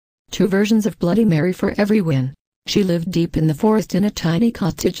Two versions of Bloody Mary for every win. She lived deep in the forest in a tiny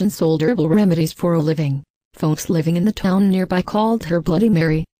cottage and sold herbal remedies for a living. Folks living in the town nearby called her Bloody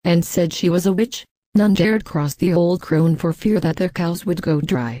Mary, and said she was a witch. None dared cross the old crone for fear that their cows would go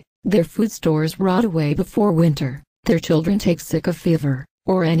dry, their food stores rot away before winter, their children take sick of fever,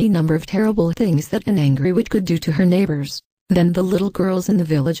 or any number of terrible things that an angry witch could do to her neighbors. Then the little girls in the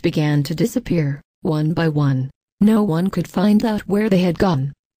village began to disappear, one by one. No one could find out where they had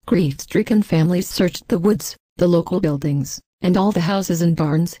gone. Grief-stricken families searched the woods, the local buildings, and all the houses and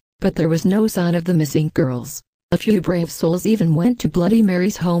barns, but there was no sign of the missing girls. A few brave souls even went to Bloody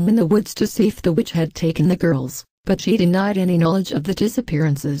Mary's home in the woods to see if the witch had taken the girls, but she denied any knowledge of the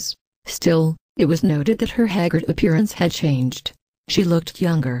disappearances. Still, it was noted that her haggard appearance had changed. She looked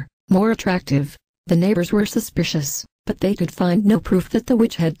younger, more attractive. The neighbors were suspicious, but they could find no proof that the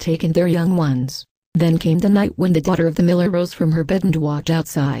witch had taken their young ones. Then came the night when the daughter of the miller rose from her bed and walked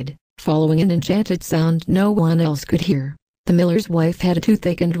outside, following an enchanted sound no one else could hear. The miller's wife had a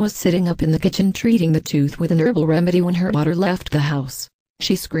toothache and was sitting up in the kitchen treating the tooth with an herbal remedy when her daughter left the house.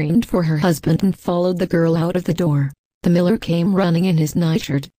 She screamed for her husband and followed the girl out of the door. The miller came running in his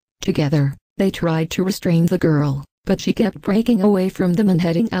nightshirt. Together, they tried to restrain the girl, but she kept breaking away from them and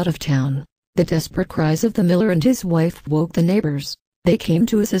heading out of town. The desperate cries of the miller and his wife woke the neighbors. They came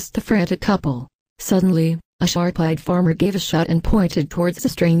to assist the frantic couple. Suddenly, a sharp-eyed farmer gave a shout and pointed towards the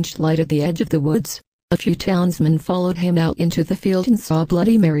strange light at the edge of the woods. A few townsmen followed him out into the field and saw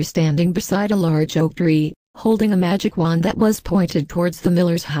Bloody Mary standing beside a large oak tree, holding a magic wand that was pointed towards the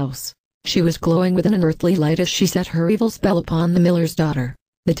miller's house. She was glowing with an unearthly light as she set her evil spell upon the miller's daughter.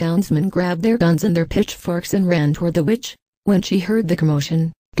 The townsmen grabbed their guns and their pitchforks and ran toward the witch. When she heard the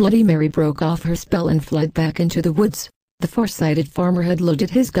commotion, Bloody Mary broke off her spell and fled back into the woods. The foresighted farmer had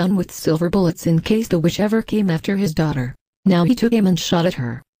loaded his gun with silver bullets in case the witch ever came after his daughter. Now he took aim and shot at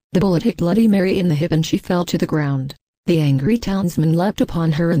her. The bullet hit Bloody Mary in the hip and she fell to the ground. The angry townsmen leapt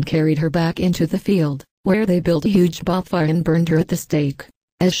upon her and carried her back into the field, where they built a huge bonfire and burned her at the stake.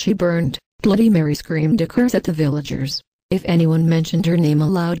 As she burned, Bloody Mary screamed a curse at the villagers. If anyone mentioned her name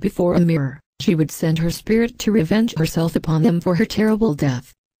aloud before a mirror, she would send her spirit to revenge herself upon them for her terrible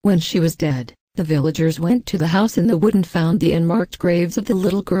death. When she was dead, the villagers went to the house in the wood and found the unmarked graves of the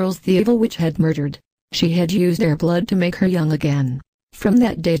little girls the evil witch had murdered. She had used their blood to make her young again. From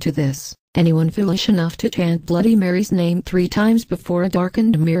that day to this, anyone foolish enough to chant Bloody Mary's name 3 times before a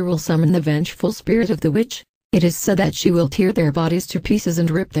darkened mirror will summon the vengeful spirit of the witch. It is said that she will tear their bodies to pieces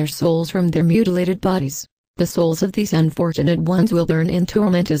and rip their souls from their mutilated bodies. The souls of these unfortunate ones will burn in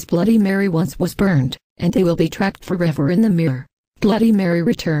torment as Bloody Mary once was burned, and they will be trapped forever in the mirror. Bloody Mary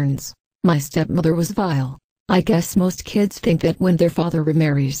returns. My stepmother was vile. I guess most kids think that when their father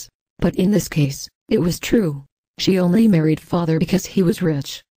remarries. But in this case, it was true. She only married father because he was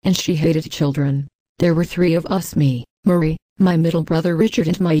rich, and she hated children. There were 3 of us, me, Marie, my middle brother Richard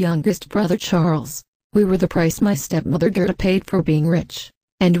and my youngest brother Charles. We were the price my stepmother Gerda paid for being rich,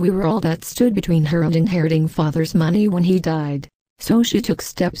 and we were all that stood between her and inheriting father's money when he died. So she took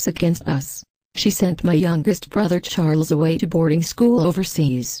steps against us. She sent my youngest brother Charles away to boarding school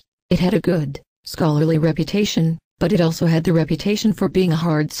overseas. It had a good, scholarly reputation, but it also had the reputation for being a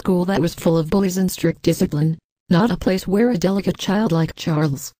hard school that was full of bullies and strict discipline. Not a place where a delicate child like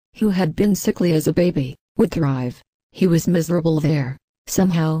Charles, who had been sickly as a baby, would thrive. He was miserable there.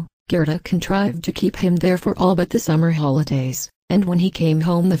 Somehow, Gerda contrived to keep him there for all but the summer holidays, and when he came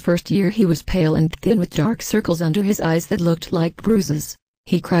home the first year he was pale and thin with dark circles under his eyes that looked like bruises.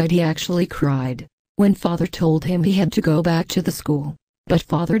 He cried, he actually cried, when father told him he had to go back to the school. But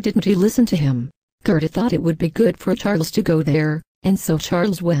father didn't listen to him. Gerda thought it would be good for Charles to go there, and so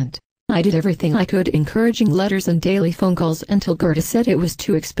Charles went. I did everything I could, encouraging letters and daily phone calls, until Gerda said it was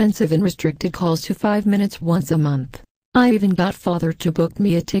too expensive and restricted calls to 5 minutes once a month. I even got father to book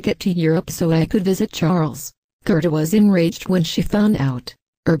me a ticket to Europe so I could visit Charles. Gerda was enraged when she found out.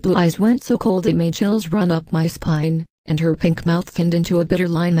 Her blue eyes went so cold it made chills run up my spine, and her pink mouth thinned into a bitter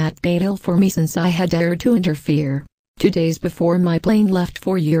line that bade ill for me since I had dared to interfere. 2 days before my plane left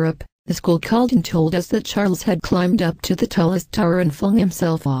for Europe, the school called and told us that Charles had climbed up to the tallest tower and flung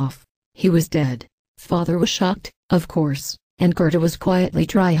himself off. He was dead. Father was shocked, of course, and Gerda was quietly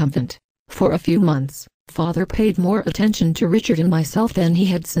triumphant. For a few months, father paid more attention to Richard and myself than he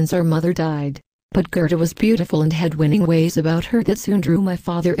had since our mother died. But Gerda was beautiful and had winning ways about her that soon drew my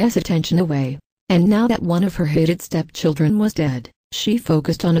father's attention away. And now that one of her hated stepchildren was dead, she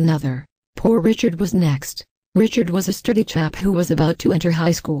focused on another. Poor Richard was next. Richard was a sturdy chap who was about to enter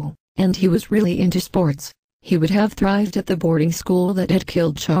high school, and he was really into sports. He would have thrived at the boarding school that had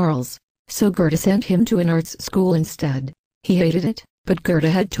killed Charles. So Gerda sent him to an arts school instead. He hated it, but Gerda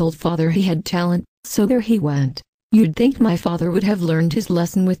had told father he had talent, so there he went. You'd think my father would have learned his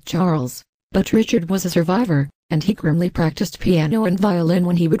lesson with Charles, but Richard was a survivor, and he grimly practiced piano and violin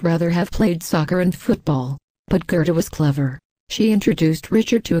when he would rather have played soccer and football. But Gerda was clever. She introduced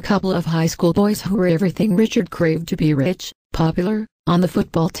Richard to a couple of high school boys who were everything Richard craved to be: rich, popular, on the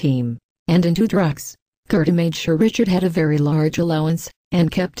football team, and into drugs. Gerda made sure Richard had a very large allowance,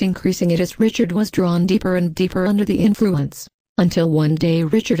 and kept increasing it as Richard was drawn deeper and deeper under the influence, until one day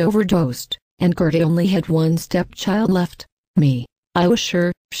Richard overdosed, and Gerda only had one stepchild left, me. I was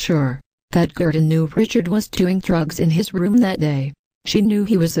sure that Gerda knew Richard was doing drugs in his room that day. She knew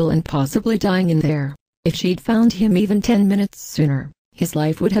he was ill and possibly dying in there. If she'd found him even 10 minutes sooner, his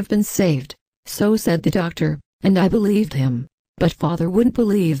life would have been saved. So said the doctor, and I believed him. But father wouldn't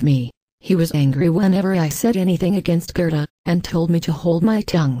believe me. He was angry whenever I said anything against Gerda, and told me to hold my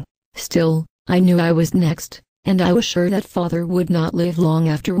tongue. Still, I knew I was next, and I was sure that father would not live long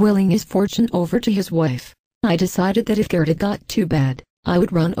after willing his fortune over to his wife. I decided that if Gerda got too bad, I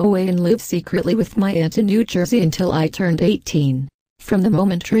would run away and live secretly with my aunt in New Jersey until I turned 18. From the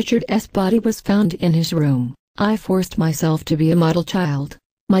moment Richard's body was found in his room, I forced myself to be a model child.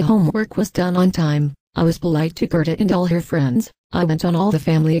 My homework was done on time, I was polite to Gerda and all her friends, I went on all the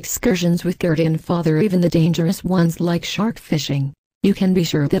family excursions with Gerda and father, even the dangerous ones like shark fishing. You can be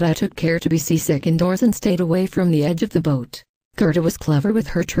sure that I took care to be seasick indoors and stayed away from the edge of the boat. Gerda was clever with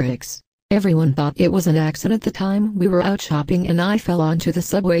her tricks. Everyone thought it was an accident the time we were out shopping and I fell onto the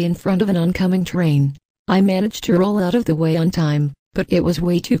subway in front of an oncoming train. I managed to roll out of the way on time, but it was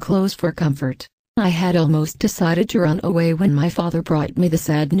way too close for comfort. I had almost decided to run away when my father brought me the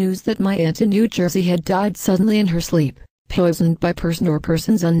sad news that my aunt in New Jersey had died suddenly in her sleep, poisoned by person or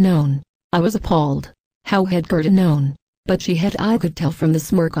persons unknown. I was appalled. How had Gerda known? But she had. I could tell from the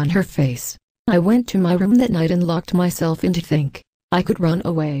smirk on her face. I went to my room that night and locked myself in to think. I could run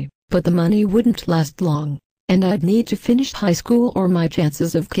away, but the money wouldn't last long, and I'd need to finish high school or my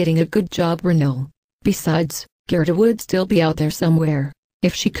chances of getting a good job were nil. Besides, Gerda would still be out there somewhere.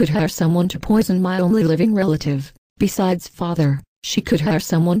 If she could hire someone to poison my only living relative, besides father, she could hire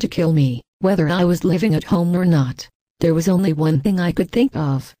someone to kill me, whether I was living at home or not. There was only one thing I could think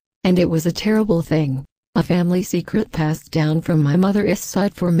of, and it was a terrible thing. A family secret passed down from my mother's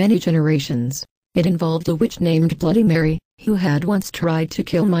side for many generations. It involved a witch named Bloody Mary, who had once tried to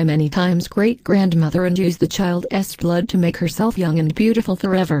kill my many times great-grandmother and use the child's blood to make herself young and beautiful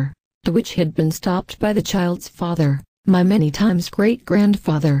forever. The witch had been stopped by the child's father, my many times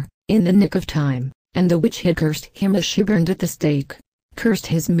great-grandfather, in the nick of time, and the witch had cursed him as she burned at the stake. Cursed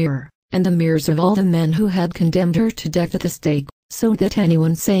his mirror, and the mirrors of all the men who had condemned her to death at the stake, so that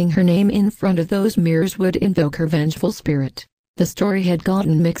anyone saying her name in front of those mirrors would invoke her vengeful spirit. The story had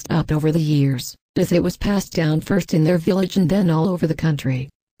gotten mixed up over the years, as it was passed down first in their village and then all over the country.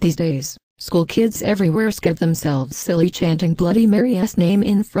 These days, school kids everywhere scare themselves silly chanting Bloody Mary's name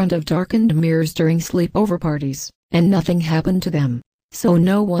in front of darkened mirrors during sleepover parties, and nothing happened to them. So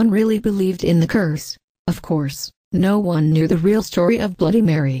no one really believed in the curse. Of course, no one knew the real story of Bloody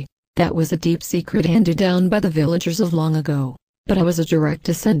Mary. That was a deep secret handed down by the villagers of long ago. But I was a direct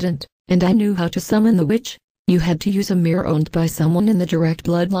descendant, and I knew how to summon the witch. You had to use a mirror owned by someone in the direct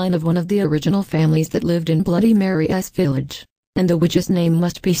bloodline of one of the original families that lived in Bloody Mary's village. And the witch's name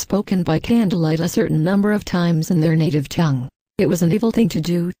must be spoken by candlelight a certain number of times in their native tongue. It was an evil thing to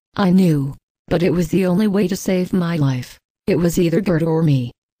do, I knew. But it was the only way to save my life. It was either Gerda or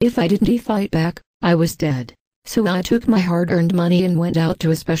me. If I didn't fight back, I was dead. So I took my hard-earned money and went out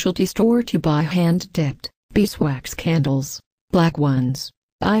to a specialty store to buy hand-dipped beeswax candles. Black ones.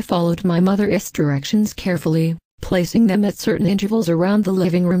 I followed my mother's directions carefully, placing them at certain intervals around the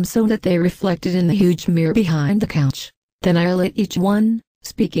living room so that they reflected in the huge mirror behind the couch. Then I lit each one,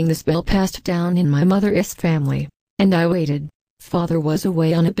 speaking the spell passed down in my mother's family, and I waited. Father was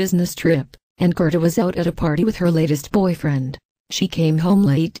away on a business trip, and Gerda was out at a party with her latest boyfriend. She came home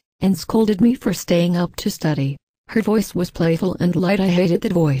late, and scolded me for staying up to study. Her voice was playful and light. I hated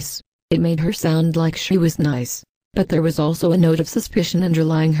that voice. It made her sound like she was nice. But there was also a note of suspicion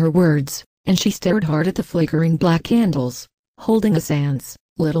underlying her words, and she stared hard at the flickering black candles. Holding a sans,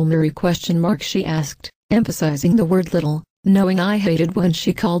 "Little Mary?" she asked, emphasizing the word little, knowing I hated when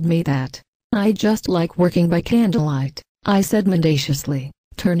she called me that. "I just like working by candlelight," I said mendaciously,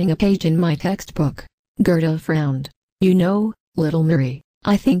 turning a page in my textbook. Gerda frowned. "You know, little Mary,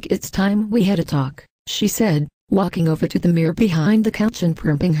 I think it's time we had a talk," she said, walking over to the mirror behind the couch and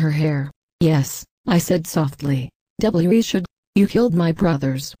primping her hair. "Yes," I said softly. "We should. You killed my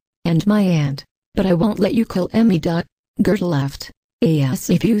brothers, and my aunt, but I won't let you kill Emmy." Gerda laughed. "Yes,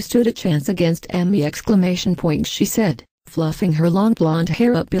 if you stood a chance against Emmy!" She said, fluffing her long blonde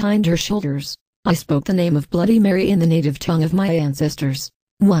hair up behind her shoulders. I spoke the name of Bloody Mary in the native tongue of my ancestors.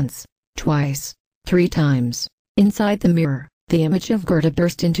 Once, twice, 3 times. Inside the mirror, the image of Gerda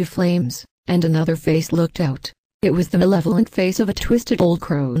burst into flames, and another face looked out. It was the malevolent face of a twisted old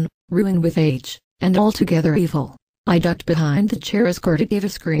crone, ruined with age, and altogether evil. I ducked behind the chair as Gerda gave a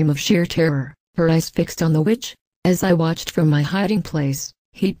scream of sheer terror, her eyes fixed on the witch. As I watched from my hiding place,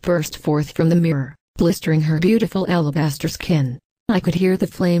 heat burst forth from the mirror, blistering her beautiful alabaster skin. I could hear the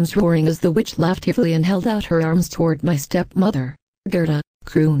flames roaring as the witch laughed heavily and held out her arms toward my stepmother. "Gerda,"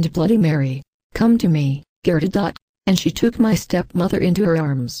 crooned Bloody Mary, "come to me, Gerda." And she took my stepmother into her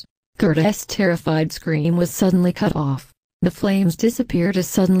arms. Gerda's terrified scream was suddenly cut off. The flames disappeared as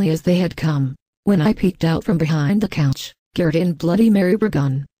suddenly as they had come. When I peeked out from behind the couch, Gerda and Bloody Mary were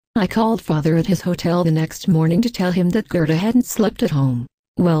gone. I called father at his hotel the next morning to tell him that Gerda hadn't slept at home.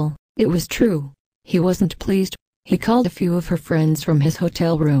 Well, it was true. He wasn't pleased. He called a few of her friends from his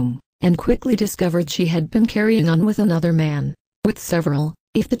hotel room, and quickly discovered she had been carrying on with another man. With several,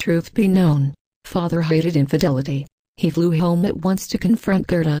 if the truth be known. Father hated infidelity. He flew home at once to confront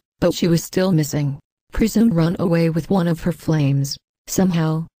Gerda, but she was still missing. Presumed run away with one of her flames.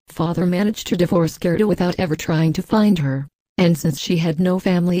 Somehow, father managed to divorce Gerda without ever trying to find her. And since she had no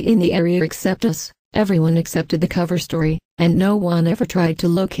family in the area except us, everyone accepted the cover story, and no one ever tried to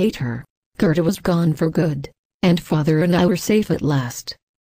locate her. Gerda was gone for good, and father and I were safe at last.